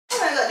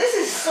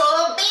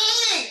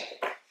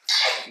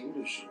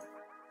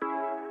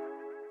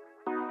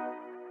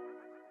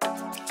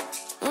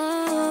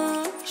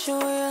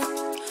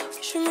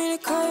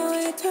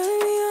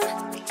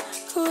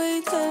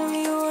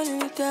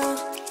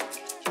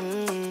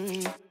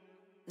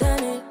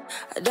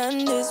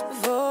done this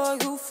before,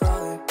 you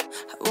falling.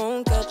 I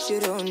won't catch you,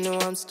 don't know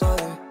I'm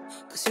stalling.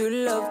 Cause you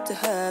love to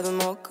have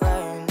them all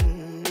crying.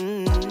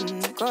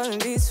 Calling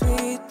me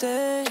sweet,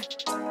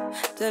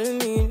 telling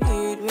me you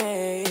need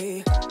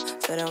me.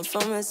 But I'm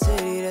from a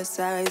city that's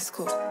high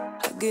school.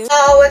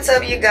 Oh, what's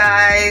up you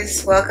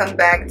guys? Welcome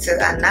back to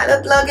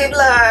another vloggy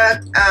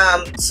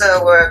vlog.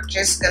 So we're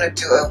just gonna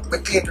do a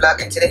weekly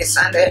vlog, and today is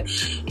Sunday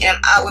and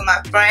I'm out with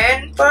my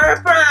friend for a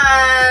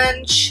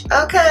brunch.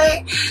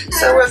 Okay,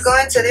 so we're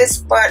going to this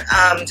spot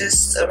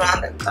just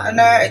around the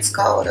corner. It's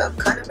called a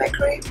Corner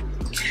Bakery.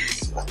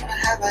 We're gonna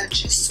have we're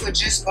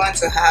just going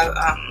to have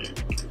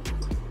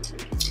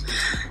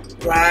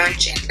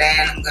brunch, and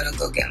then I'm gonna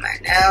go get my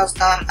nails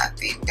done, my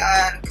feet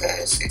done,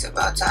 because it's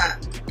about time.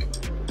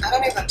 I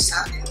don't know if I'm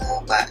sounding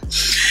low, but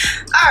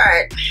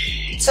alright.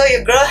 So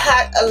your girl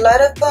had a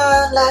lot of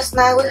fun last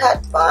night. We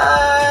had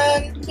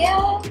fun.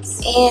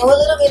 Yes. And we're a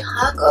little bit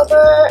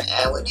hungover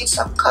and we need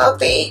some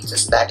coffee to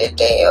start the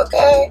day,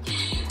 okay?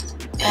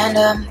 And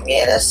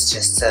yeah, that's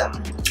just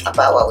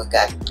about what we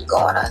got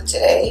going on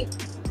today.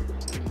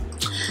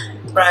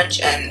 Brunch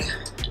and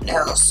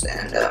nails,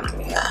 and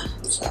yeah,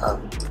 so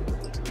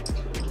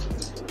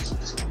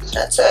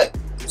that's it.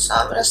 So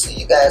I'm gonna see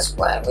you guys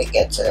when we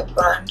get to the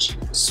brunch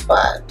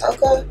spot.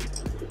 Okay.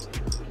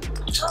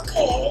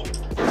 Okay.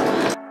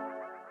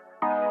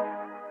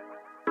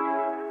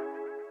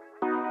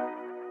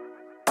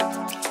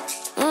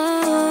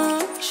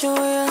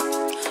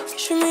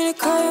 Show me the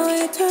car, the way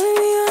you turning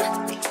me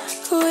on,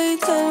 the way you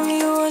telling me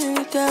you wanting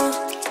me down.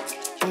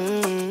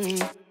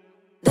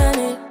 Done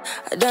it,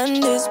 I done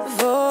this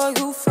before,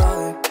 you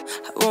falling.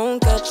 I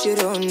won't catch you,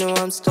 don't know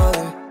I'm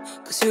stalling.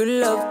 Cause you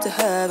love to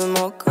have them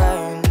all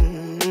crying.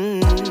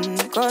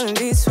 Calling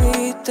me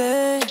sweet,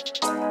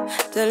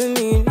 telling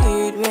me you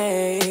need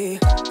me.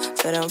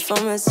 But I'm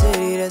from a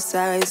city that's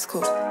high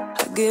school.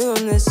 I give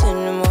them this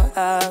and the more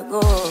I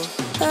go.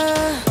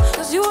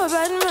 Cause you a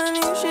bad man,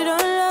 you she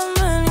don't love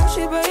money.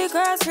 She break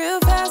grass real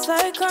fast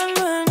like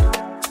conman.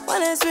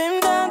 Wanna swim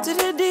down to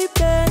the deep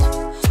end.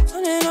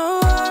 Wanna know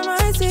all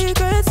my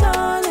secrets,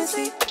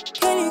 honestly.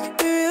 Can you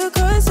keep it real?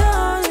 Cause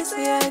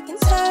honestly, I can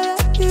tell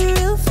that you're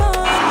real fun.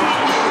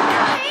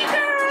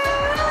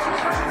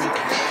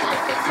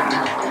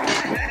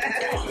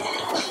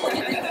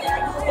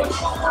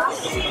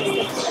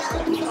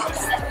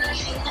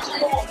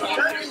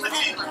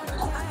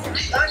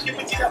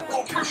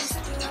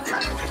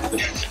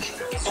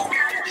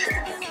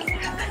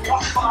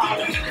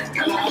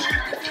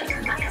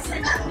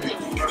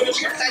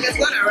 Like it's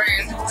gonna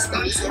rain. It's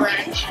going to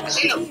rain.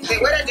 You know, the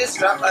weather just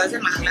dropped us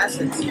in my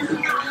glasses.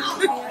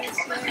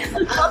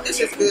 I hope this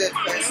is good.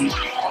 It's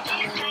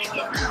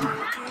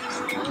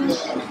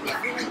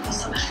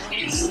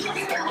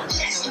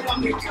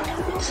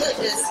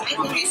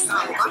making me so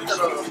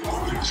uncomfortable.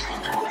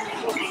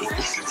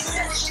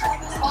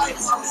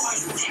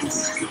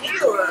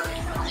 Ew.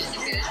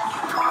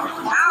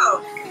 Wow.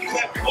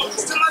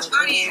 It's too much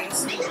onions.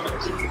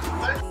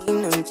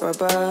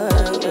 Proper,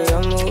 way I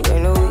move,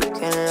 ain't no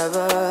weekend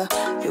lover.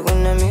 You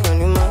gonna have me on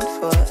your mind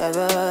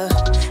forever,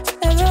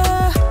 ever.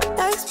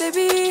 Nice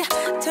baby,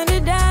 turn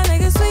it down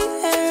like it's sweet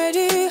and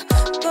ready.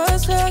 Go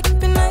slow,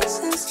 keep it nice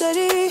and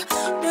steady.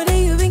 Know that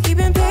you've been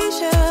keeping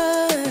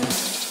patience.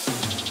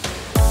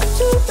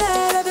 Too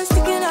bad I've been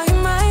sticking out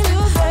your mind. I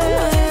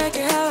know you like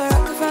it how I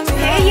rock it from behind.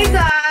 Hey you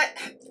guys,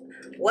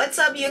 what's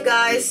up you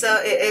guys? So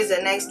it is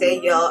the next day,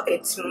 y'all.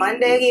 It's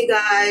Monday, you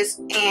guys,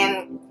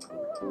 and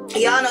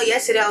y'all know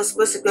yesterday I was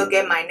supposed to go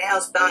get my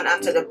nails done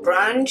after the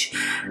brunch,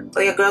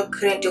 but your girl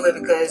couldn't do it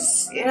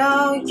because, you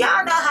know,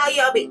 y'all know how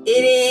y'all be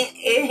eating,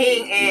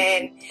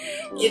 and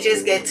you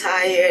just get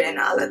tired and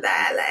all of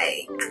that.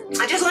 Like,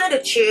 I just wanted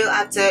to chill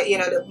after, you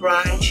know, the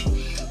brunch.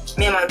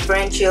 Me and my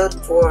friend chilled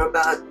for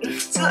about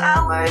 2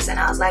 hours, and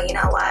I was like, you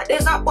know what,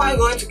 there's no point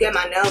going to get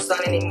my nails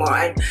done anymore.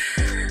 And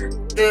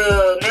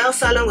the nail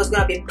salon was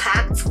gonna be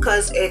packed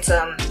because it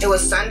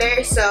was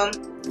Sunday. So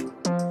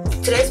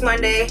today's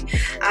Monday.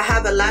 I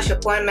have a lash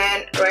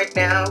appointment right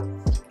now.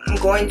 I'm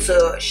going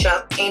to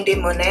shop Indie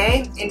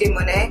Monet.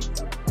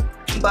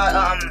 But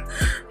I'm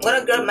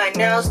gonna get my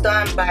nails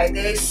done by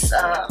this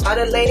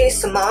other lady,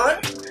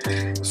 Simone.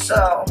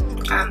 So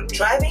I'm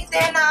driving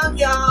there now,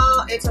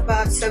 y'all. It's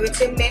about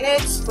 17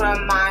 minutes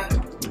from my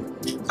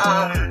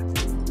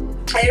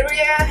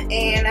area,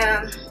 and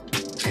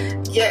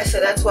yeah, so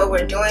that's what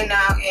we're doing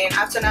now. And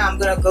after now, I'm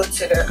gonna go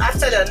to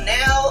after the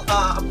nail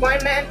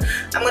appointment,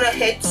 I'm gonna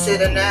head to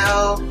the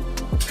nail.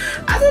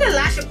 After the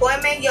lash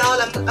appointment, y'all,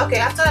 after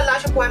the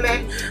lash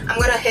appointment, I'm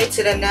gonna head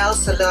to the nail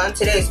salon.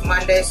 Today is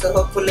Monday, so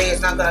hopefully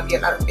it's not gonna be a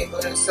lot of people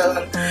in the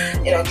salon,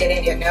 you know,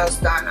 getting their nails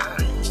done.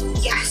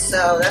 Yeah,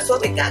 so that's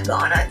what we got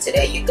going on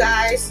today, you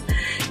guys.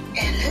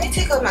 And let me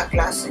take off my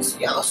glasses,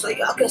 y'all, so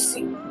y'all can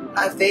see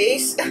my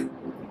face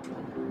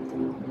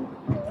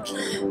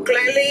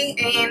clearly.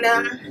 And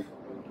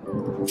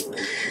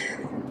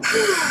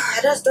I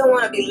just don't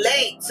want to be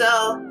late.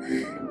 So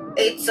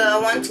it's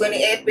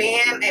 1:28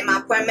 p.m. and my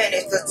appointment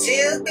is for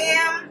 2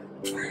 p.m.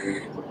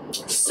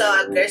 So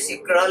I guess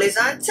your girl is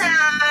on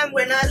time.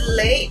 We're not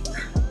late.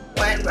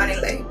 went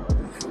running late.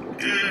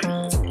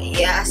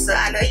 Yeah, so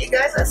I know you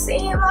guys are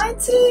seeing my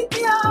teeth,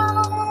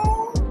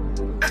 y'all.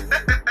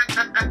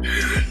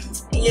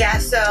 Yeah,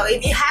 so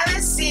if you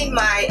haven't seen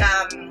my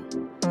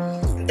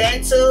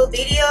dental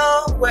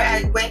video where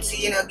I went to,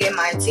 you know, get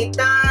my teeth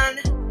done,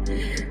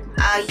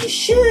 you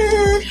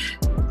should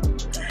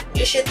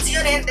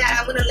tune in. That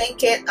I'm gonna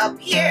link it up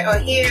here or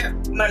here.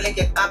 I'm gonna link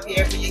it up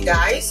here for you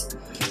guys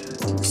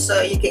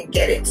so you can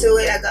get into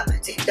it. I got my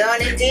teeth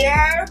done in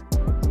there.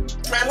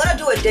 I'm gonna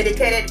do a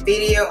dedicated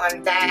video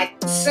on that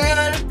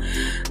soon.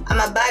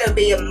 I'm about to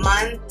be a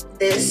month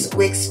this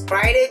week's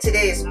Friday.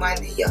 Today is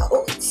Monday, y'all.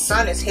 Oh, the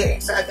sun is hitting,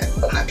 so I gotta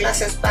put my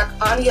glasses back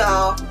on,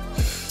 y'all.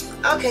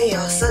 Okay,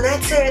 y'all, so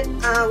that's it.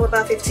 We're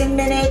about 15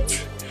 minutes,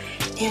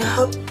 and I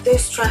hope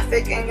this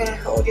traffic ain't gonna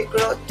hold your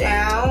girl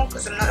down,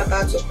 because I'm not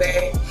about to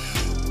pay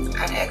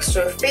an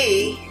extra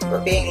fee for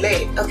being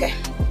late. Okay,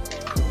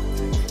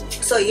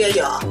 so yeah,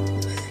 y'all,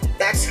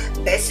 that's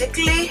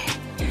basically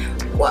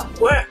what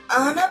we're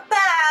on about.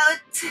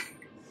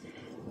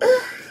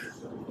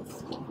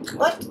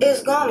 What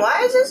is going on?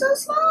 Why is it so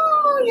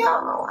slow,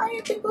 y'all? Why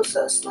are people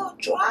so slow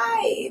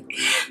drive?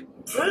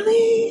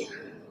 Really?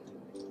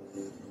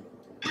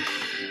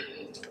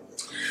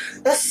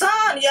 The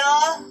sun,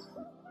 y'all.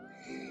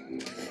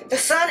 The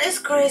sun is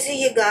crazy,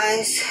 you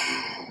guys.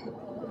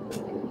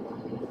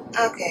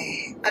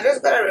 Okay, I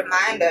just got a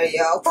reminder,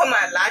 y'all, for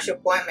my lash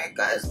appointment,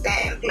 because they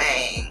ain't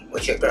playing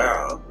with your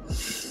girl.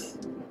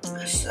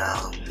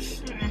 So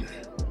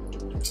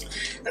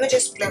let me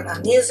just play my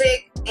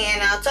music,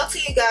 and I'll talk to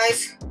you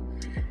guys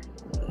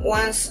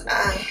once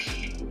I,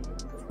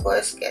 of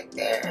course, get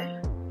there.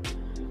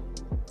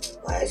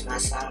 Why is my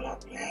song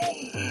not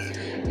playing?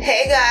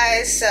 Hey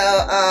guys, so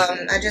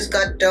I just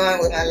got done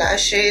with my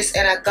lashes,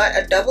 and I got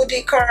a double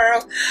D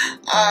curl,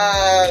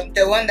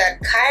 the one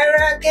that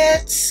Kyra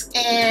gets,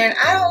 and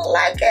I don't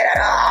like it at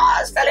all.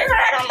 I was telling her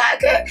I don't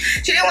like it.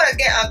 She didn't want to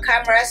get on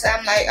camera, so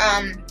I'm like,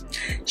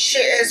 she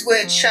is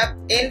with Shop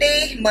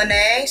Indie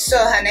Monet, so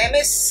her name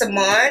is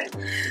Simone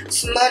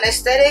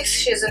Aesthetics.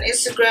 She's on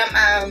Instagram.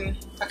 I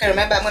can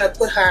remember. I'm gonna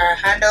put her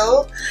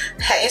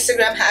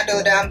Instagram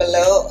handle down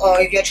below. Or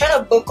if you're trying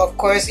to book, of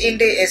course,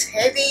 Indie is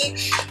heavy,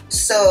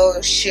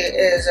 so she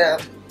is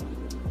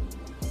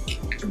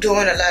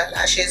doing a lot of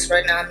lashes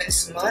right now. I'm in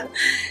Simone,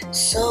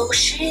 so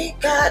she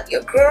got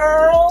your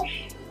girl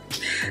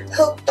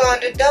hooked on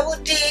the double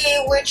D,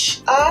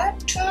 which I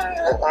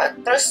don't like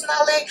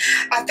personally.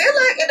 I feel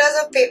like it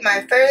doesn't fit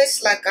my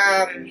face like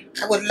I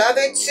would love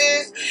it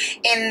to.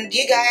 And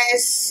you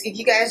guys, if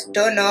you guys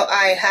don't know,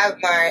 I have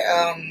my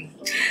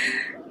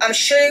I'm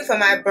shooting for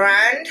my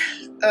brand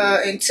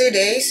in 2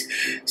 days,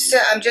 so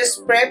I'm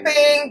just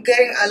prepping,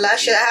 getting a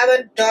lashes. I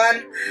haven't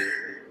done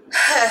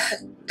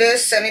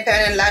this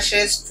semi-permanent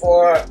lashes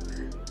for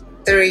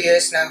 3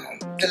 years now.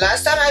 The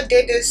last time I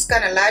did this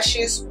kind of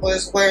lashes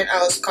was when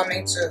I was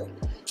coming to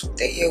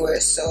the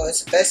US, so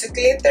it's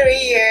basically 3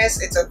 years.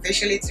 It's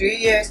officially 3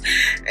 years,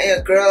 and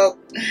your girl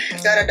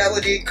got a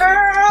double D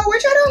curl,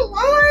 which I don't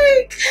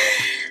like.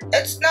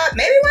 It's not,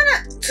 maybe when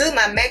I do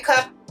my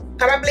makeup,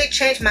 probably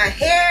change my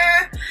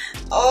hair,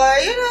 or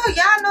you know,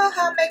 y'all know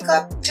how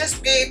makeup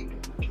just be,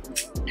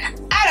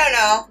 I don't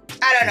know,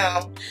 I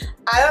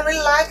don't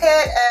really like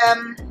it.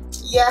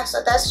 Yeah,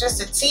 so that's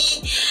just a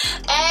tea.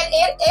 And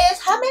it is,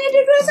 how many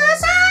degrees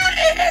outside?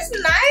 It is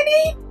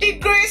 90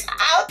 degrees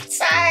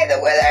outside. The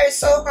weather is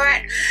so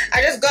hot.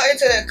 I just got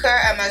into the car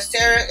and my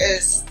steering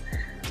is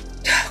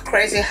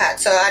crazy hot,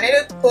 so I need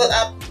to pull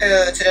up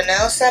to the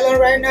nail salon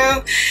right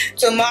now.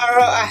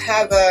 Tomorrow I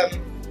have a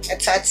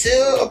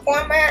tattoo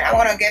appointment. I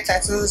want to get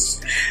tattoos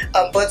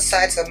on both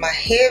sides of my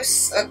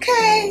hips.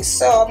 Okay,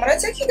 so I'm gonna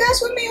take you guys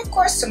with me, of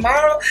course,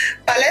 tomorrow,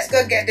 but let's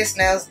go get these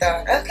nails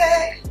done.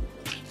 Okay.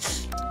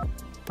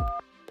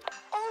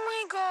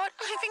 God,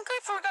 I think I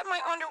forgot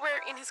my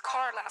underwear in his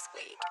car last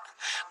week.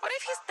 What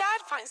if his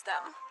dad finds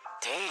them?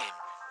 Damn,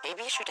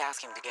 maybe you should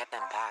ask him to get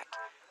them back.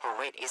 Or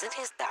wait, isn't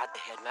his dad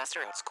the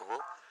headmaster at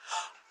school?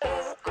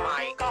 Oh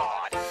my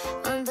God.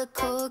 I'm the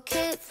cool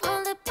kid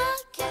from the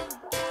pocket.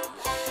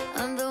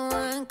 I'm the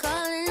one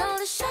calling all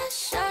the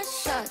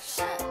shots.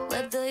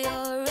 Whether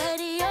you're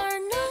ready or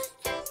not,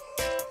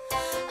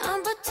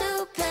 I'm but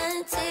too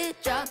plenty.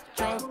 Drop.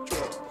 Go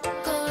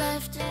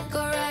left, go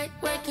right,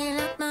 working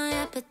up my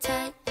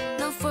appetite.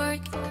 No fork,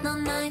 no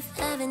knife,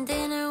 having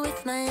dinner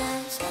with my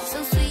eyes.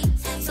 So sweet,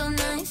 so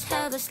nice,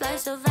 have a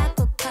slice of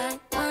apple pie.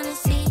 Wanna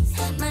see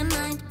my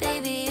mind,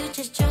 baby, you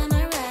just join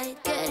my ride.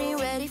 Getting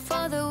ready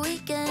for the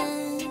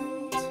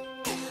weekend,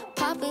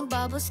 popping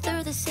bubbles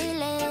through the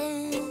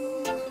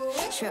ceiling.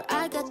 Sure,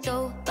 I got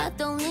dough, but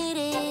don't need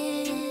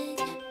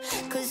it,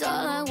 cause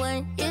all I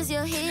want is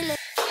your healing.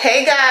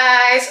 Hey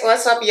guys,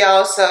 what's up,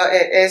 y'all? So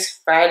it is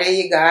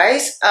Friday, you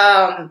guys.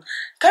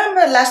 Can't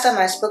remember last time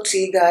I spoke to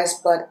you guys,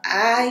 but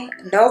I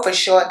know for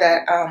sure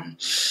that I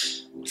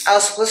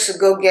was supposed to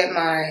go get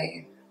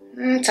my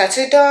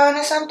tattoo done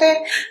or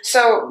something.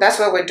 So that's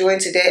what we're doing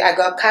today. I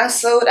got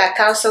cancelled. I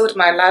cancelled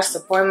my last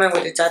appointment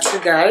with the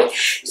tattoo guy,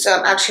 so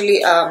I'm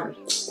actually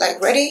like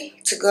ready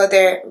to go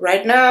there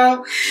right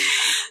now.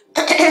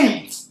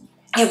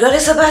 Your girl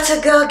is about to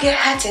go get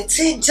her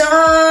tattoo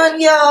done,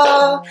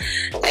 y'all,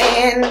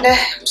 and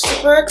I'm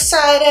super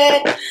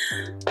excited.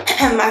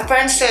 My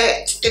friend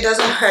said it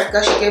doesn't hurt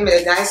because she gave me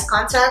the guy's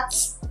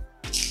contacts.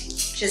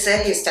 She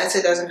said his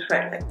tattoo doesn't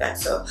hurt like that,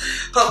 so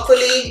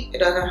hopefully it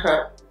doesn't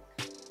hurt.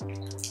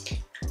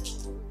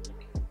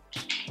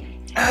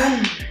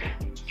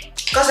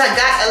 Because I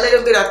got a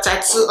little bit of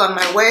tattoo on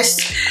my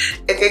waist.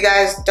 If you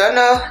guys don't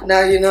know,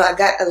 now you know I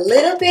got a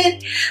little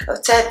bit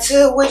of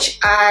tattoo, which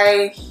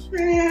I,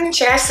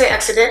 should I say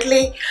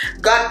accidentally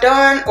got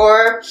done,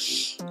 or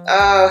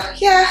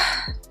yeah,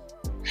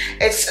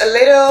 it's a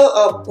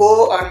little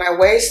bow on my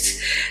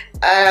waist.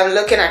 I'm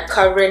looking at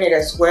covering it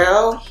as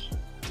well.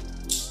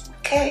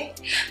 Okay,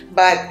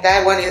 but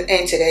that one is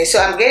in today. So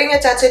I'm getting a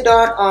tattoo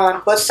done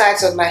on both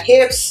sides of my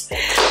hips,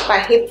 my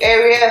hip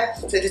area,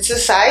 to the two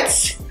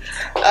sides.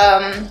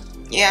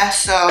 Yeah,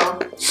 so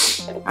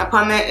my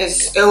appointment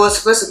it was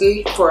supposed to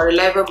be for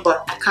 11,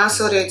 but I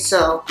canceled it,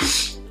 so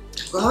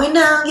I'm going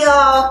now,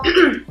 y'all.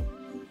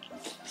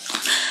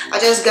 I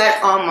just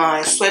got on my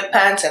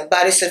sweatpants and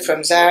bodysuit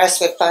from Zara,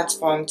 sweatpants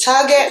from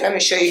Target. Let me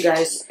show you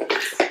guys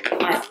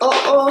my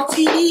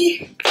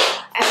OOTD.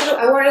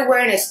 I wanted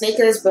wearing a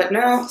sneakers, but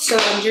no, so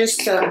I'm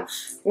just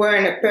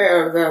wearing a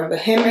pair of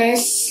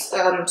behemoths,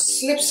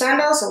 slip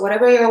sandals, or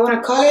whatever you want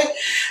to call it.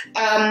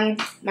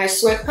 My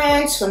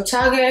sweatpants from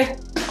Target,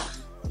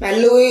 my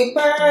Louis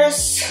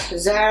purse,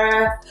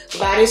 Zara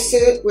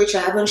bodysuit, which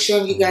I haven't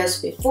shown you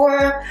guys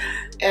before,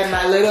 and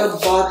my little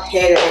bob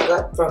hair that I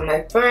got from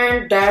my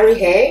friend Diary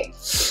Hay.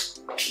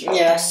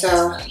 Yeah,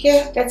 so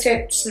yeah, that's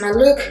it. It's my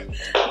look,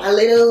 my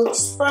little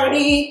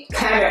sporty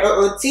kind of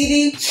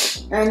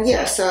OOTD, and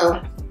yeah,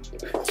 so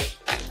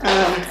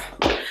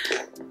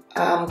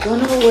I'm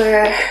gonna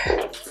wear.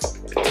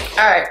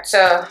 Alright,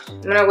 so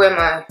I'm gonna wear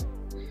my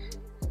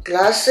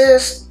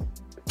glasses.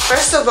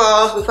 First of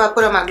all, before I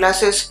put on my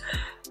glasses,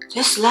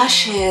 this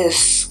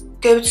lashes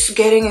keeps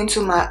getting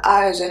into my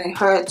eyes and it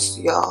hurts,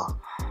 y'all.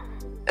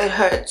 It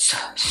hurts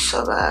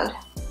so bad.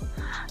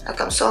 Like,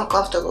 I'm so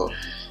uncomfortable.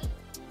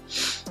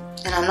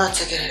 And I'm not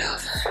taking it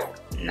off.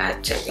 I'm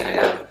not taking it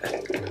off.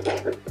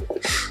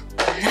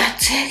 I'm not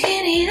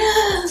taking it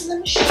off. Let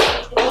me show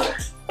you.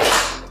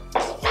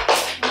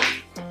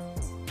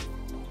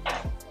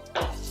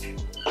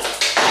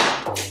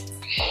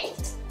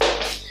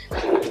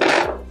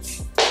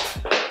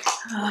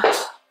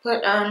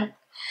 Put on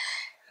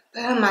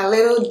my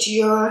little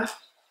Dior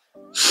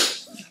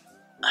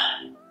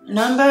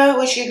number,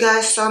 which you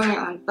guys saw me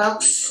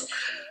unbox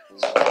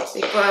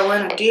before I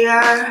went to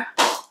DR.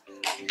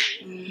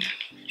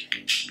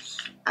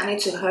 I need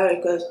to hurry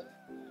because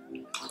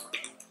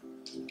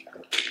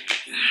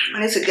I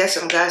need to get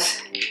some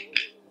gas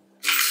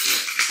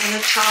and a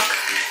chalk.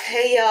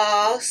 Hey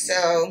y'all,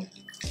 so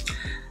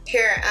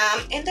here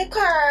I'm in the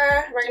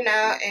car right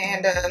now,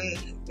 and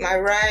my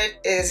ride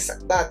is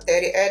about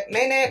 38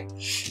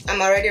 minutes.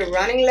 I'm already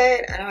running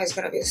late. I know it's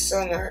gonna be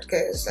so mad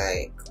because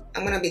like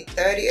I'm gonna be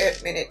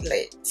 38 minutes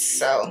late.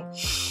 So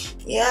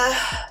yeah,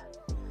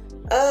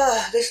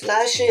 this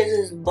lashes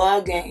is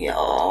bugging,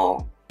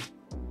 y'all.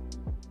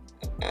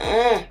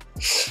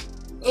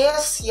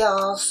 Yes,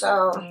 y'all.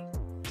 So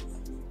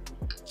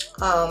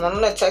I'm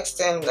gonna text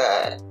him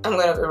that I'm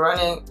gonna be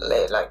running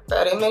late, like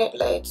 30 minutes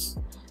late.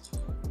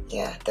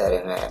 Yeah,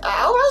 30 minutes.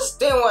 I almost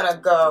didn't want to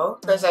go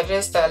because I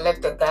just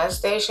left the gas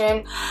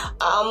station.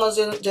 I almost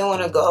didn't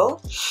want to go.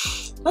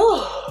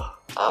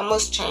 I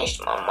almost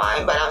changed my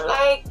mind, but I'm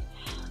like,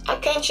 I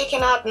can't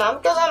chicken out now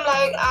because I'm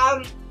like,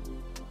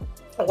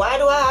 why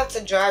do I have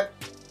to drive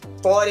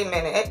 40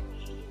 minutes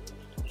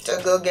to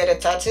go get a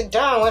tattoo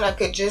done when I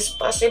could just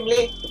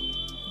possibly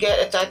get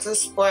a tattoo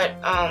spot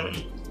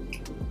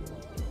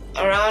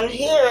around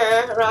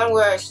here, around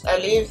where I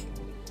live?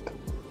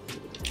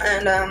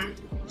 And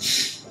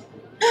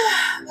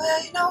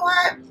but you know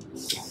what,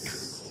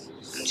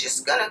 I'm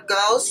just gonna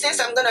go. Since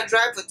I'm gonna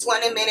drive for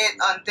 20 minutes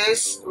on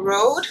this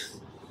road,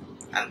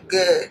 I'm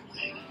good.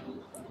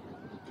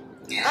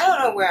 I don't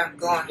know where I'm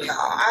going, y'all.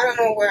 I don't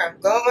know where I'm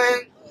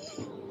going,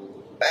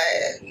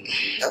 but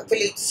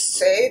hopefully it's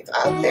safe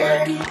out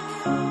there.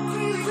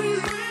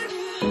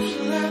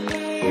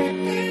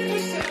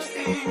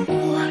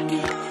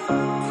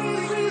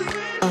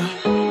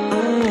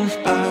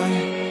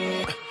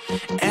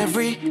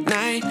 Every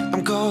night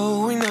I'm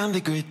going on the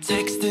grid,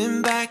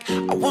 texting back,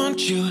 I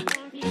want you,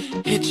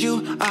 hit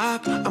you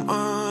up, I'm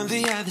on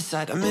the other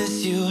side, I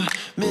miss you,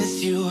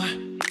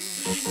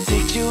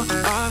 take you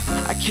off,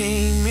 I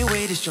came here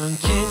way too strong,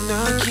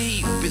 cannot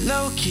keep it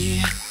low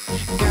key,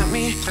 got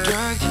me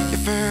drugged,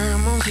 your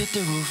pheromones hit the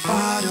roof,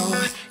 bottle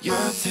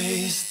your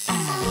taste,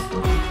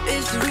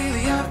 it's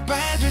really a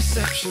bad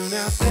reception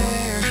out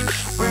there,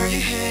 where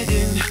you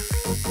heading,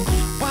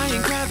 why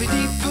ain't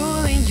gravity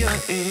pulling you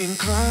in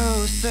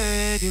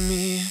closer to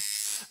me,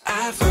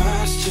 I've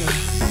lost you,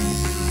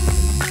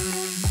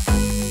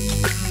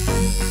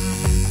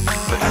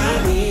 but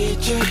I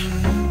need you,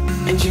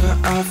 and you're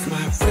off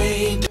my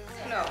radar.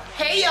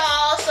 Hey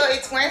y'all, so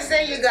it's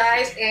Wednesday, you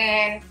guys,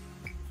 and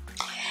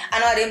I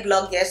know I didn't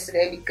vlog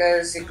yesterday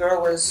because the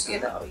girl was, you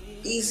know,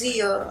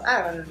 easy, or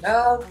I don't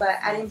know, but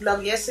I didn't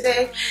vlog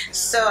yesterday.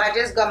 So I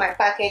just got my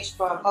package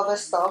from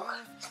Overstock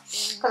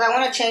because I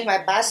want to change my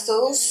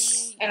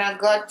bastles, and I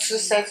got 2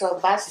 sets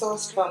of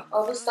bastles from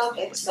Overstock.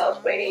 It's so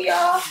pretty,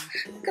 y'all.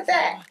 Look at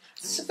that,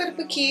 super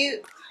duper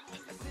cute.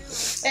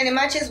 And it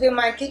matches with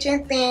my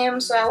kitchen theme,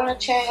 so I want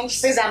to change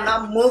since I'm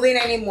not moving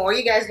anymore.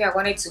 You guys know I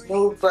wanted to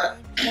move, but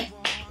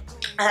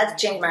I had to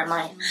change my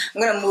mind.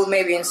 I'm gonna move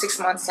maybe in 6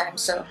 months time,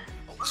 so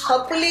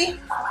hopefully.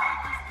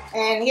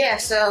 And yeah,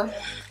 so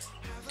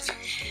let's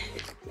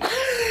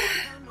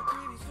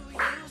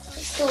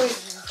do it.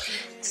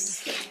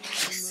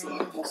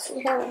 Let's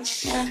see how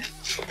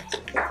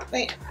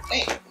wait.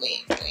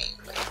 Okay.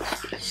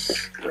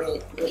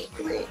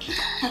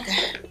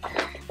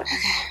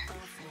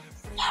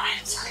 Alright,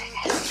 it's okay,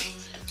 guys.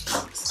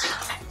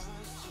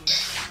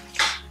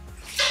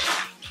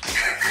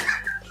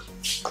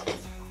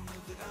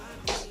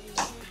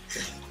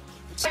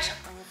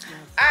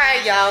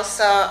 Alright, y'all,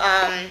 so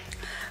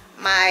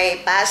my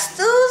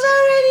bastles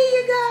are ready,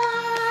 you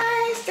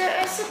guys.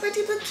 They're super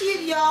duper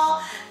cute,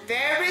 y'all.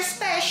 Very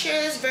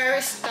spacious,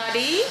 very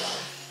sturdy,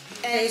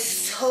 and it's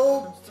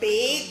so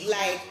big.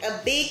 Like a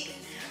big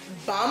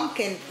bump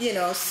can, you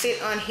know,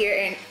 sit on here,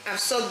 and I'm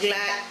so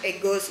glad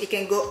it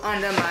can go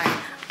under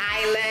my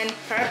island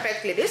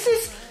perfectly. This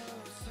is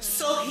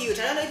so huge.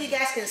 I don't know if you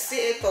guys can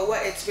see it for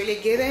what it's really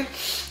giving,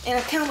 and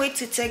I can't wait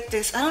to take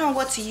this. I don't know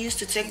what to use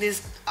to take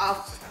this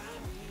off.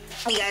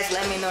 You guys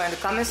let me know in the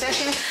comment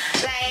section.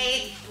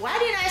 Like, why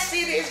didn't I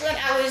see this when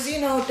I was, you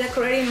know,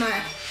 decorating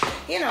my,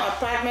 you know,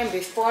 apartment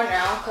before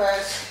now?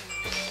 Because,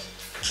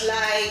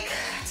 like,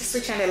 to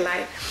switch on the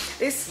light.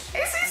 This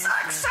is so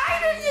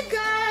exciting, you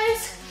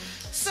guys.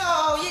 So,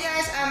 you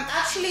guys,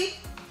 actually,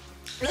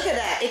 look at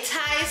that. It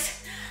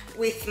ties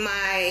with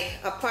my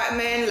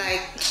apartment.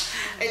 Like,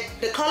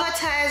 the color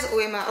ties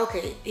with my,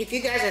 okay, if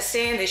you guys are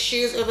seeing the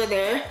shoes over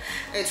there,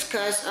 it's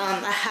because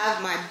I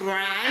have my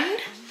brand.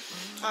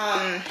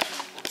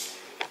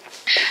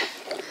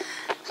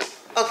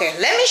 Okay,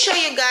 let me show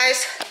you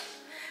guys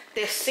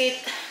the seat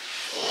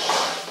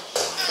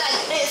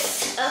like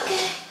this.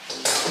 Okay,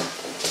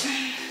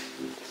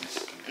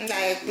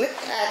 like, look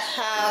at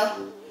how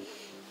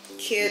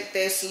cute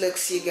this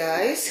looks, you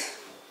guys.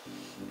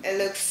 It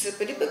looks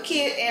super duper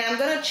cute, and I'm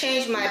gonna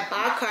change my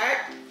bar cart.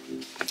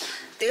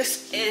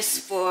 This is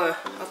for,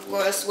 of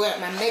course, wear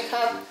my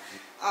makeup.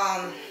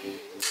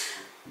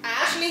 I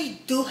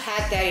actually do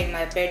have that in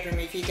my bedroom.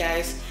 If you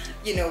guys,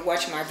 you know,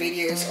 watch my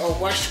videos or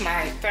watch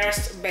my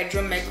first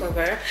bedroom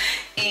makeover,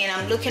 and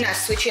I'm looking at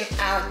switching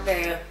out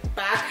the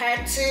back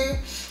head too,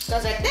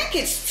 because I think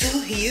it's too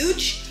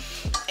huge.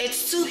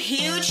 It's too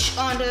huge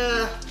on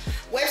the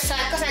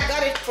website, because I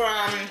got it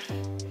from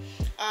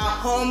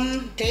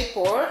Home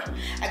Depot.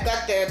 I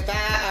got the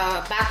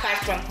back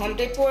head from Home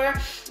Depot.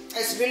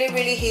 It's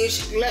really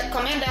huge.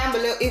 Comment down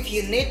below if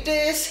you need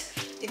this.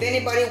 If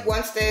anybody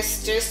wants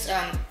this, just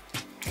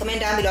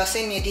comment down below,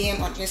 send me a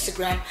DM on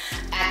Instagram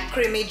at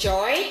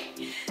CreamyJoy.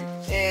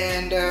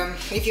 And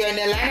if you're in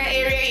the Atlanta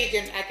area,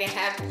 I can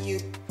have you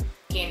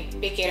can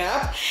pick it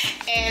up.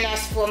 And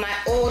as for my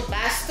old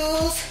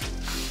bastles,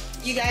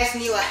 you guys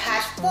knew I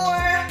had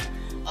 4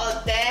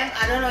 of them.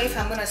 I don't know if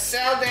I'm gonna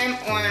sell them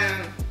or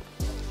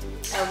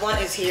one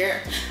is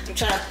here. I'm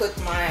trying to put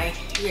my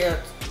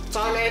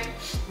toilet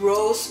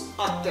rolls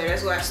up there.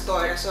 That's where I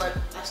store. So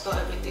I store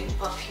everything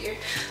up here.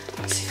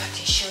 Let's see if I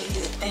can show you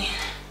the thing.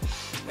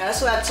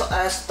 That's where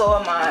I store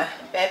my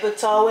paper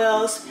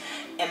towels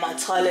and my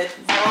toilet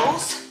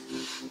rolls.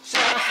 So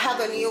I have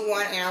a new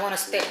one, and I want to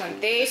stick on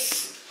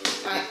this,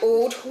 my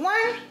old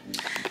one.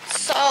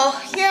 So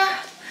yeah,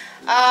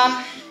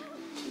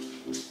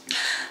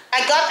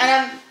 and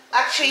I'm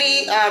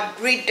actually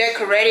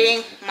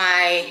redecorating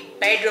my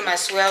bedroom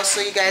as well.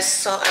 So you guys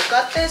saw I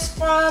got this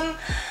from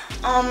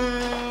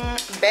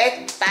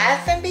Bed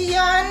Bath &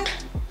 Beyond.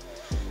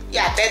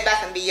 Yeah, Bed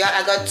Bath & Beyond.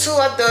 I got 2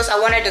 of those. I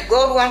wanted the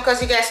gold one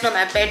because you guys know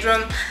my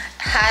bedroom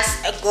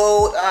has a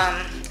gold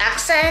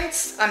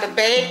accents on the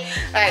bed.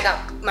 Like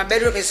my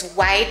bedroom is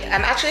white.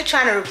 I'm actually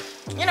trying to,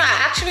 you know, I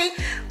actually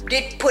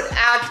did put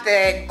out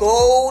the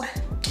gold.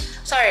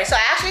 Sorry, so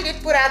I actually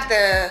did put out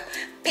the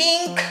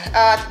pink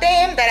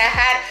theme that I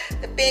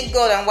had, the pink,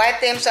 gold, and white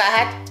theme. So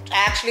I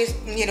actually,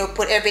 you know,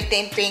 put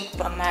everything pink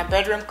from my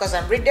bedroom because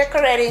I'm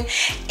redecorating.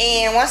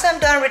 And once I'm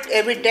done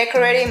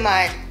redecorating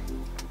my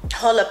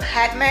whole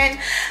apartment,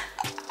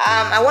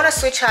 I want to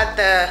switch out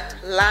the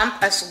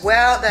lamp as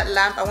well. That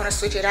lamp, I want to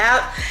switch it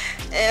out.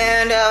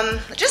 And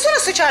I just want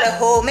to switch out a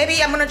whole,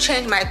 maybe I'm going to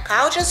change my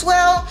couch as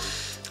well.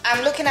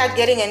 I'm looking at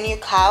getting a new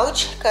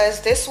couch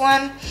because this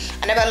one,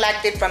 I never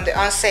liked it from the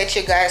onset,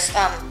 you guys.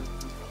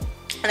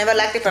 I never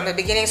liked it from the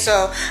beginning,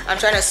 so I'm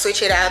trying to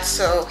switch it out.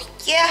 So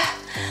yeah,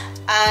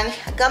 and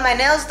I got my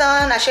nails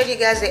done. I showed you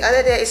guys the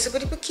other day. It's super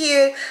duper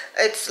cute.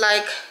 It's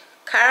like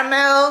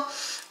caramel,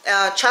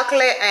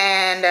 chocolate,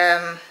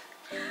 and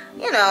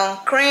you know,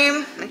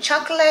 cream and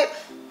chocolate.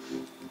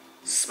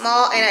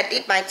 Small, and I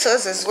did my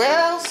toes as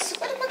well.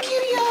 Super duper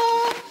cute,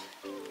 y'all.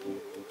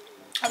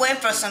 went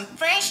for some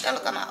French. Oh,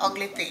 look at my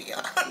ugly face,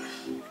 y'all.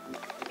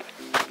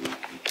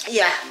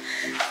 Yeah,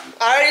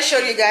 I already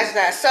showed you guys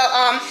that. So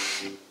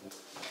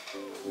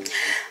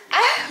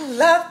I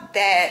love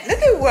that.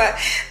 Look at that.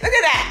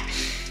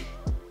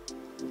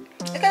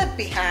 Look at the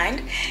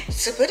behind.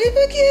 Super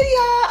duper cute,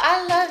 y'all.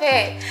 I love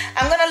it.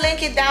 I'm gonna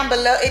link it down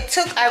below.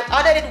 I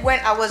ordered it when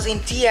I was in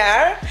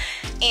DR,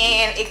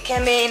 and it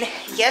came in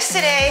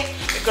yesterday.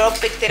 The girl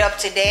picked it up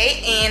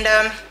today, and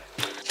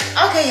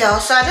okay, y'all,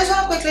 so I just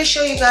want to quickly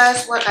show you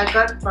guys what I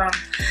got from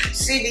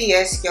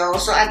CVS, y'all.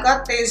 So I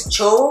got this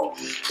Joe.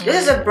 This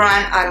is a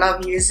brand I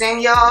love using,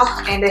 y'all,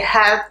 and they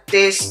have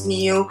this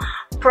new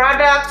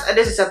product.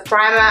 This is a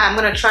primer. I'm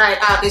gonna try it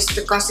out.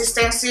 The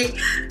consistency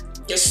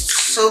is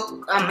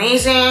so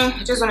amazing.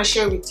 I just want to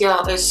share it with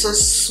y'all. It's so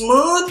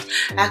smooth.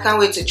 I can't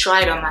wait to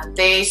try it on my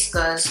face,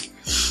 because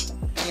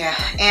yeah.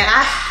 And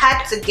I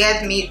had to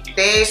get me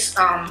this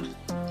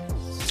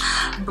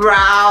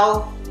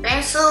brow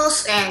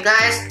pencils, and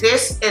guys,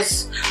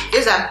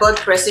 these are both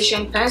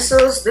precision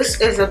pencils.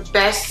 This is the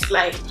best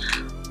like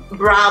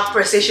brow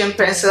precision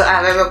pencil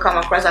I've ever come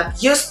across.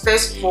 I've used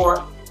this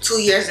for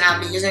 2 years now.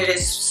 I've been using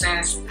this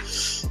since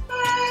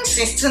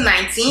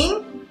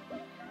 2019.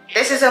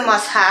 This is a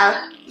must-have,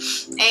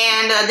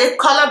 and the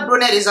color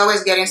brunette is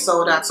always getting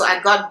sold out. So I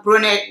got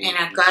brunette and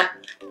I got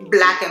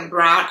black and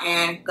brown.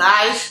 And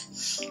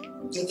guys,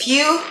 if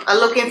you are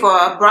looking for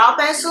a brow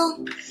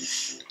pencil,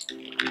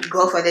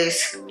 go for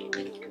this.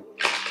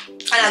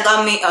 And I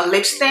got me a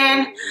lip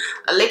stand,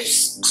 a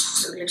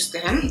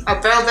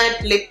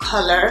velvet lip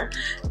color,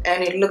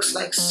 and it looks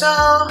like so.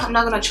 I'm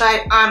not gonna try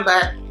it on,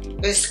 but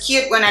it's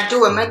cute when I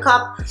do a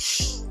makeup.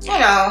 You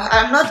know,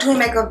 I'm not doing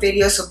makeup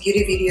videos or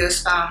beauty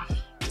videos.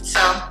 So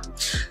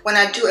when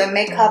I do a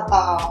makeup,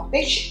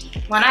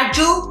 when I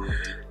do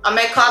a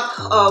makeup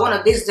one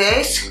of these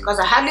days, because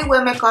I hardly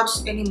wear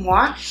makeups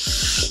anymore,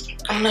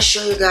 I'm gonna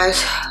show you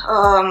guys.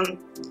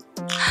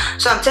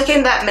 So I'm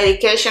taking that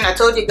medication. I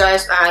told you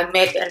guys I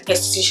met an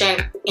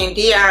esthetician in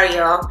DR,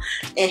 y'all,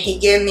 and he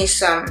gave me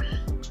some,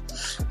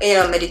 you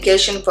know,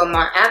 medication for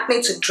my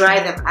acne to dry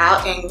them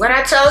out. And when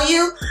I tell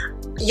you,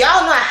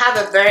 y'all know I have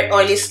a very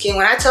oily skin.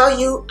 When I tell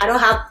you I don't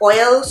have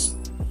oils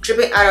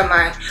dripping out of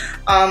my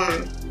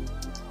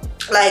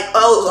like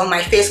oils on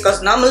my face,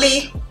 because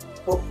normally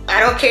I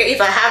don't care if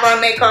I have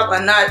on makeup or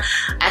not,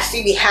 I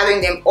still be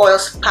having them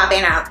oils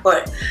popping out.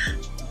 But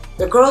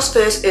the girl's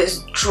face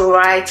is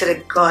dry to the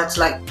guts.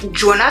 Like,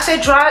 when I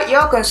say dry,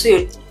 y'all can see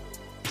it.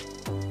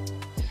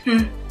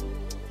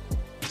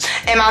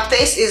 And my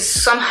face is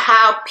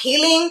somehow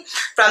peeling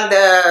from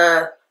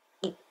the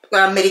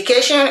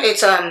medication.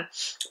 It's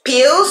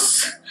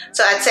peels.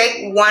 So I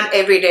take one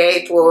every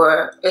day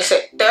for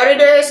 30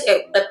 days.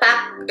 A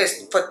pack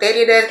is for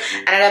 30 days.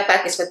 Another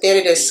pack is for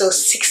 30 days. So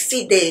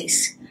 60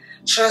 days.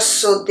 Just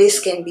so this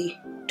can be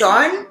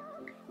done,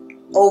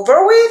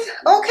 over with.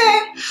 Okay.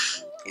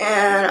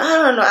 And I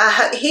don't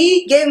know,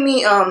 he gave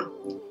me an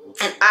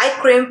eye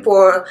cream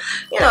for,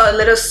 you know, a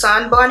little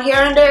sunburn here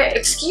and there.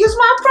 Excuse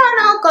my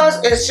pronoun,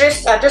 because it's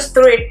just, I just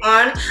threw it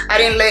on. I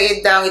didn't lay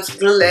it down, it's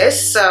glueless.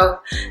 So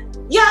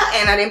yeah,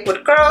 and I didn't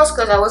put curls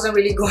because I wasn't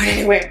really going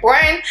anywhere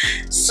important.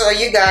 So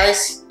you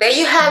guys, there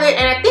you have it.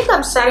 And I think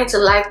I'm starting to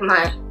like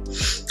my,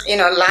 you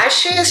know,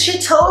 lashes. She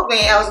told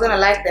me I was gonna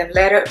like them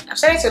later. I'm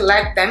starting to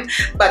like them,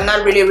 but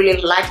not really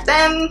like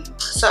them.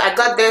 So I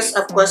got this,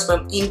 of course,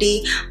 from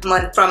Indie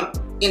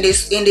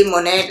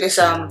Monet. There's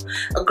a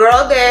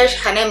girl there.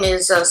 Her name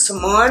is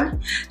Simone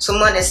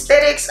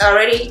Aesthetics.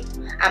 Already,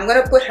 I'm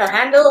gonna put her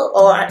handle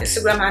or her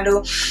Instagram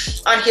handle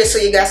on here so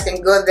you guys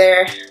can go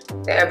there.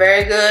 They are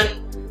very good,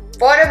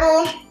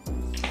 affordable.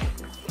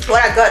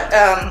 What I got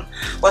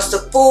was the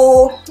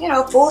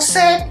full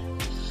set.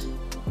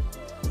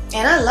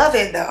 And I love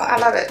it though, I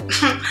love it.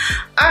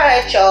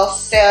 Alright y'all,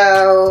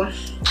 so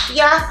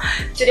yeah,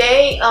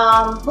 today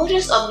who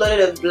just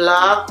uploaded a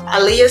vlog?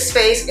 Aaliyah's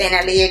Face and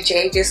Aaliyah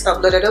J just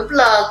uploaded a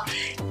vlog,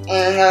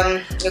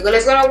 and you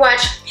guys gonna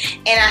watch.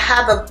 And I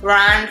have a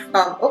brand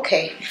from,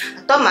 okay,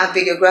 I thought my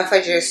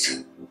videographer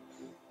just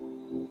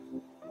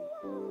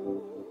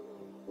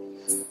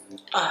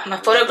my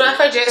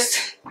photographer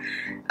just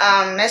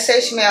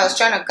messaged me. I was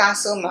trying to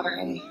cancel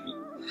my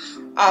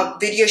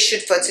video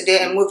shoot for today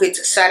and move it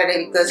to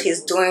Saturday because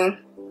he's doing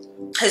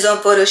his own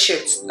photo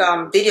shoot,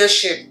 video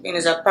shoot in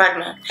his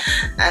apartment,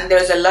 and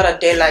there's a lot of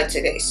daylight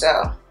today.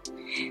 So,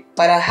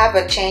 but I have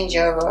a change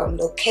of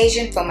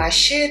location for my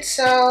shoot,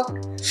 so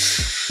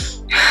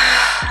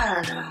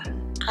I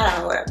don't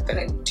know what I'm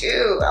gonna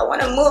do. I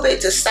want to move it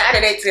to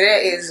Saturday.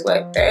 Today is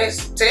what? Today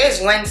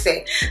is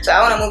Wednesday, so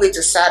I want to move it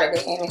to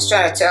Saturday, and it's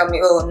trying to tell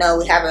me, oh no,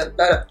 we have a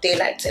lot of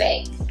daylight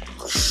today.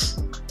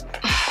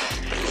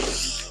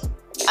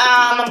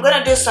 I'm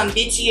gonna do some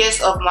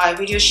BTS of my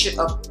video shoot,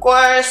 of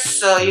course,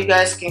 so you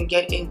guys can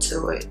get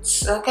into it.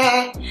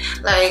 Okay,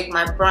 like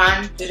my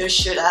brand video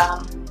shoot.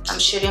 I'm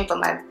shooting for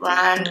my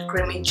brand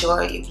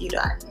CreamyJoy. If you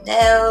don't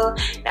know,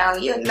 now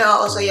you know.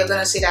 Also, you're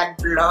gonna see that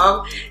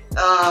vlog.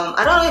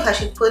 I don't know if I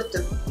should put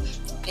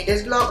in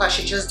this vlog. I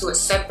should just do a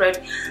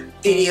separate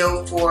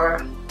video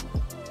for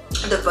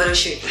the photo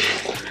shoot.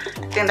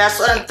 I think that's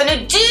what I'm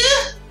gonna do.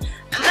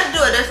 I'm gonna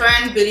do a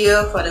different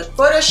video for the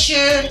photo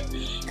shoot,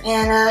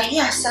 and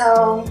yeah,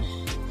 so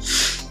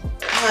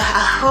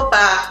I hope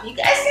you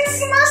guys can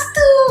see my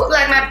stool.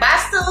 Like my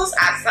bath stools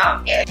are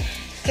so good.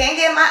 Can't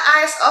get my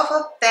eyes off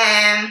of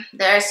them.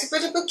 They're super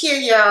duper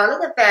cute, y'all.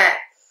 Look at that.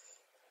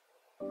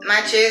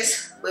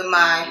 Matches with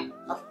my,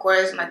 of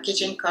course, my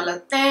kitchen color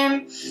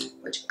theme,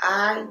 which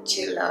I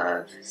do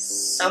love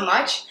so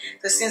much.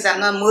 So since I'm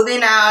not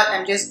moving out,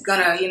 I'm just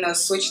gonna, you know,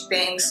 switch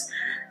things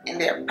in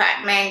the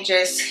apartment.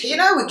 Just, you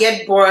know, we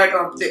get bored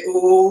of the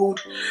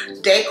old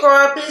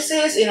decor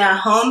pieces in our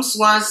homes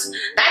once.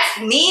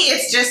 That's me.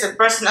 It's just a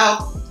personal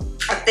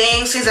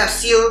thing. Since I'm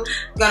still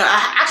gonna,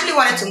 I actually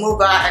wanted to move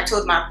out. I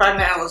told my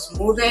partner I was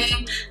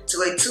moving to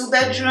a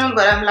 2-bedroom,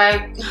 but I'm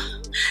like,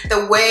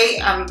 the way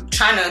I'm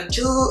trying to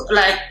do,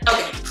 like,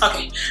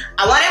 okay,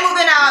 I wanted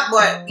moving out,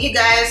 but you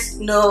guys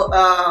know,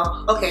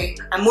 okay,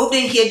 I moved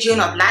in here June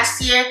of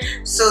last year,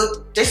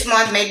 so this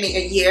month made me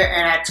a year,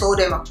 and I told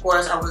them, of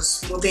course, I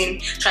was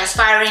moving,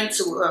 transferring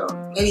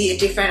to maybe a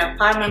different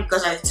apartment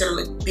because I still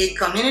a big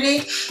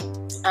community.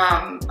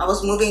 I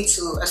was moving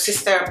to a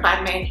sister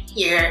apartment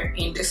here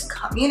in this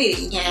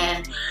community,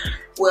 and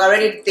we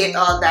already did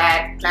all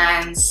that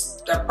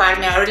plans. The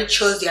apartment, I already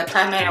chose the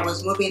apartment I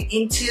was moving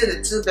into,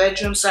 the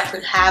 2-bedroom, so I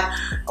could have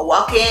a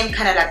walk-in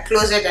kind of like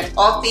closet and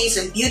office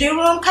and beauty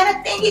room kind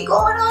of thingy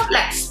going on,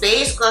 like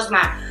space, because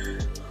my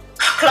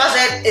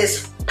closet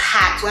is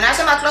packed. When I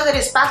say my closet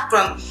is packed,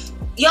 from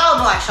y'all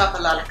know I shop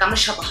a lot, like I'm a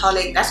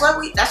shopaholic. That's why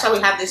we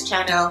have this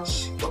channel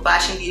for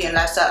fashion, beauty, and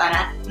lifestyle.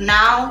 And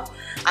now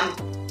I'm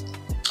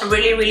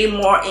really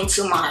more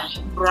into my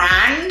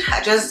brand.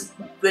 I just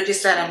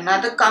registered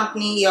another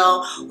company,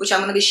 y'all, which I'm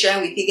going to be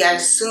sharing with you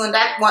guys soon.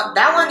 That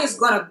one is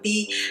going to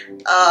be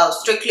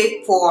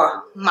strictly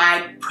for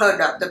my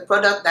product, the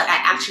product that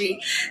I actually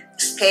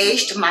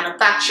staged,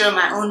 manufacture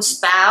my own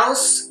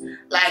styles,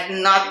 like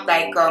not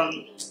like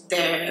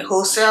the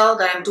wholesale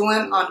that I'm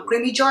doing on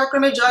CreamyJoy.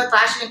 CreamyJoy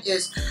fashion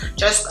is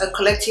just a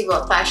collective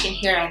of fashion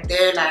here and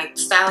there, like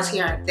styles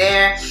here and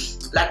there,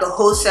 like a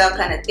wholesale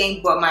kind of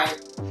thing. But my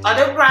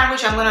other brand,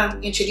 which I'm gonna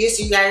introduce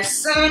you guys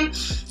soon,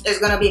 is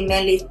gonna be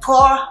mainly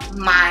for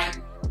my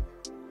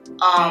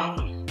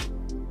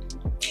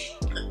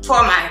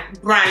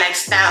brand, like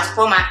styles,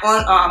 for my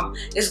own.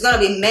 It's gonna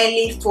be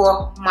mainly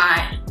for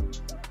my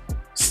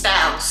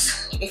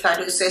styles, if I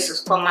do say so,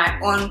 for my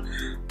own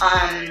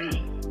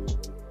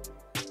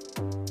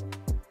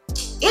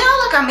you know,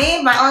 like I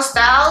made my own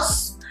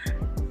styles.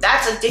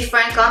 That's a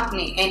different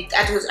company, and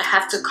I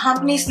have 2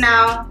 companies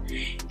now.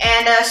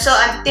 And so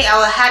I think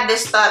I had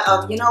this thought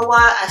of, you know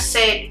what, I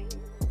said,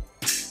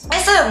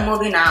 instead of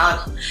moving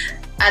out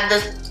at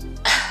the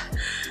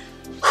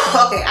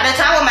at the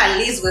time when my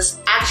lease was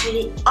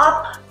actually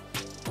up,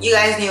 you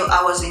guys knew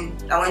I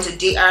went to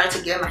DR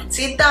to get my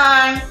teeth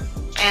done,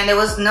 and there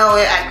was no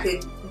way I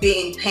could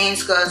be in pain,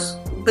 because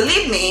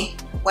believe me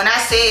when I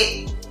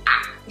say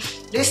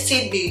this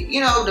teeth,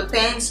 you know, the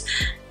pains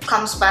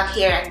comes back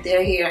here and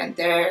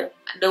there.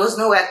 There was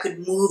no way I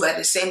could move at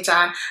the same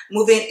time.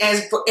 Moving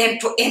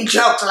in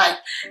joke, like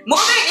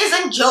moving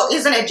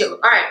isn't a joke.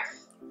 All right,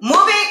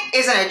 moving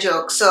isn't a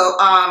joke. So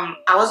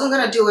I wasn't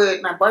gonna do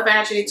it. My boyfriend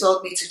actually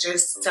told me to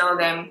just tell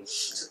them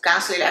to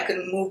cancel it. I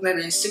could move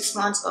maybe in 6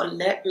 months or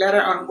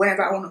later on,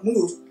 whenever I want to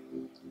move.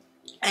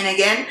 And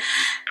again,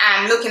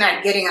 I'm looking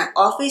at getting an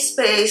office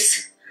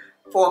space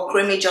for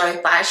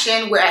CreamyJoy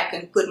fashion where I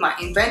can put my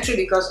inventory,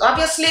 because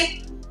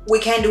obviously we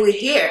can't do it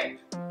here.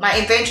 My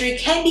inventory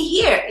can be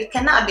here. It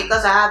cannot,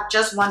 because I have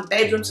just 1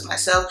 bedroom to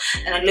myself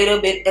and a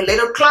little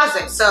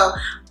closet. So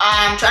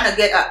I'm trying to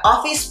get an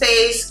office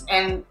space,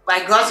 and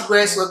by God's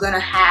grace, we're gonna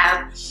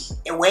have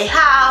a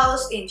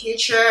warehouse in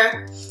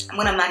future. I'm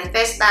gonna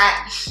manifest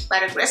that by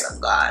the grace of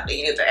God, the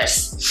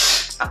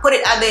universe. I put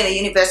it out there in the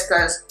universe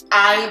because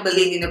I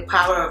believe in the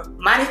power of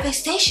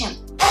manifestation.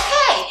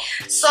 Okay,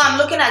 so I'm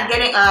looking at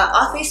getting an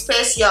office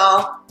space,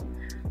 y'all,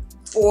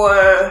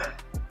 for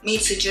me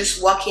to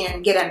just walk in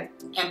and get an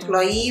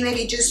employee,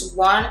 maybe just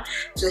one,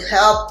 to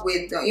help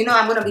with, you know,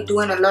 I'm going to be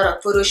doing a lot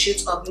of photo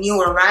shoots of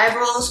new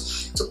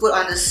arrivals to put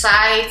on the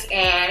site,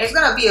 and it's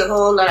going to be a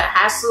whole lot of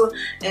hassle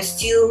and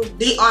still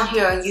be on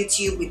here on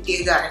YouTube with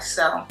you guys.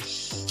 So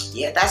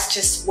yeah, that's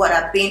just what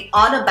I've been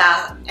on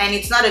about, and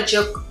it's not a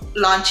joke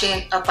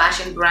launching a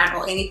fashion brand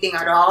or anything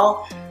at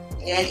all.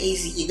 It ain't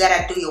easy. You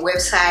gotta do your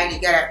website,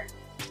 you gotta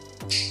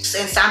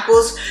send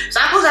samples.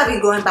 Samples have been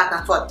going back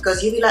and forth,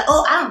 because you'll be like,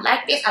 oh, I don't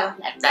like this, I don't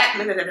like that,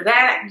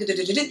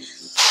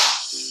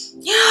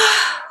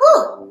 yeah,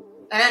 whew.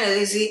 And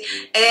then it's easy,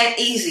 and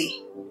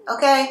easy.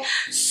 Okay,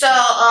 so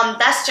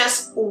that's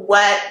just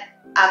what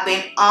I've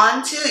been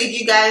on to. If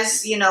you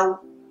guys, you know,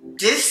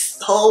 this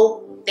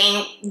whole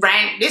thing,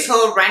 this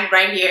whole rant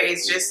right here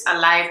is just a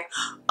live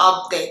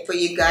update for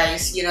you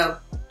guys. You know,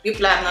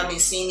 people have not been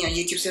seeing me on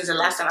YouTube since the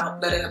last time I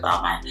uploaded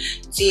about my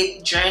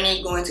teeth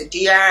journey going to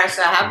DR,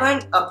 so I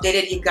haven't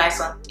updated you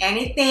guys on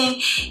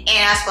anything. And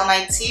as for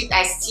my teeth,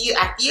 I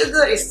feel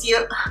good. It's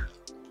still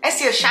It's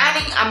still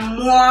shining. I'm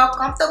more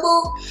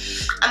comfortable.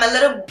 I'm a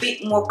little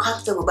bit more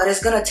comfortable, but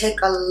it's gonna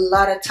take a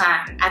lot of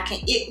time. I can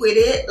eat with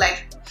it,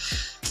 like,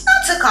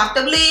 not too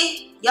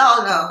comfortably.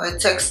 Y'all know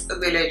it takes a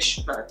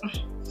village, but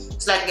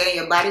it's like getting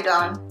your body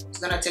done. It's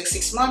gonna take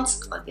 6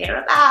 months or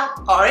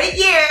thereabout, or a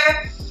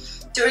year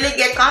to really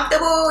get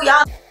comfortable,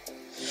 y'all.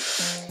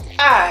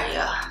 Alright,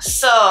 yeah.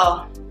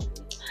 So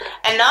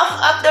enough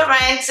of the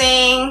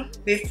ranting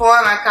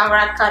before my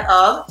camera cut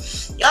off.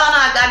 Y'all know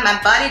I got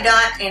my body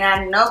done, and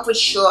I know for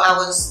sure I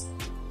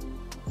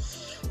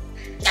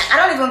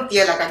don't even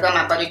feel like I got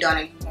my body done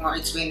anymore.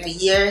 It's been a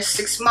year,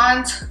 6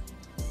 months.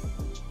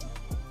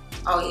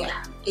 Oh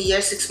yeah, a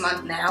year, 6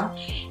 months now,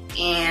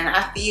 and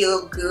I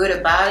feel good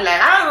about it. Like,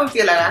 I don't even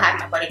feel like I had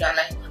my body done.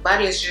 Like, my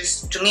body is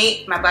just, to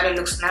me, my body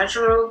looks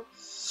natural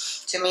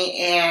to me.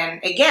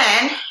 And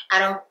again, I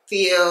don't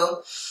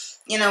feel,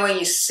 you know, when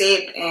you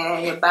sit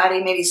and your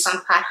body, maybe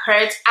some part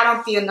hurts. I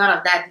don't feel none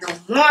of that no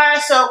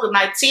more. So with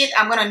my teeth,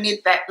 I'm gonna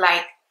need that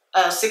like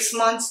 6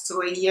 months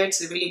to a year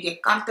to really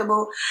get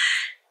comfortable.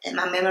 And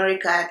my memory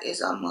card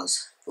is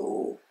almost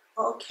full.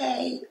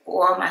 Okay,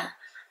 or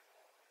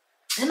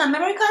is my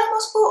memory card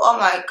almost full? Or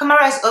my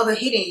camera is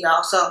overheating,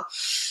 y'all. So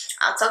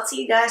I'll talk to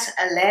you guys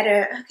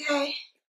later. Okay.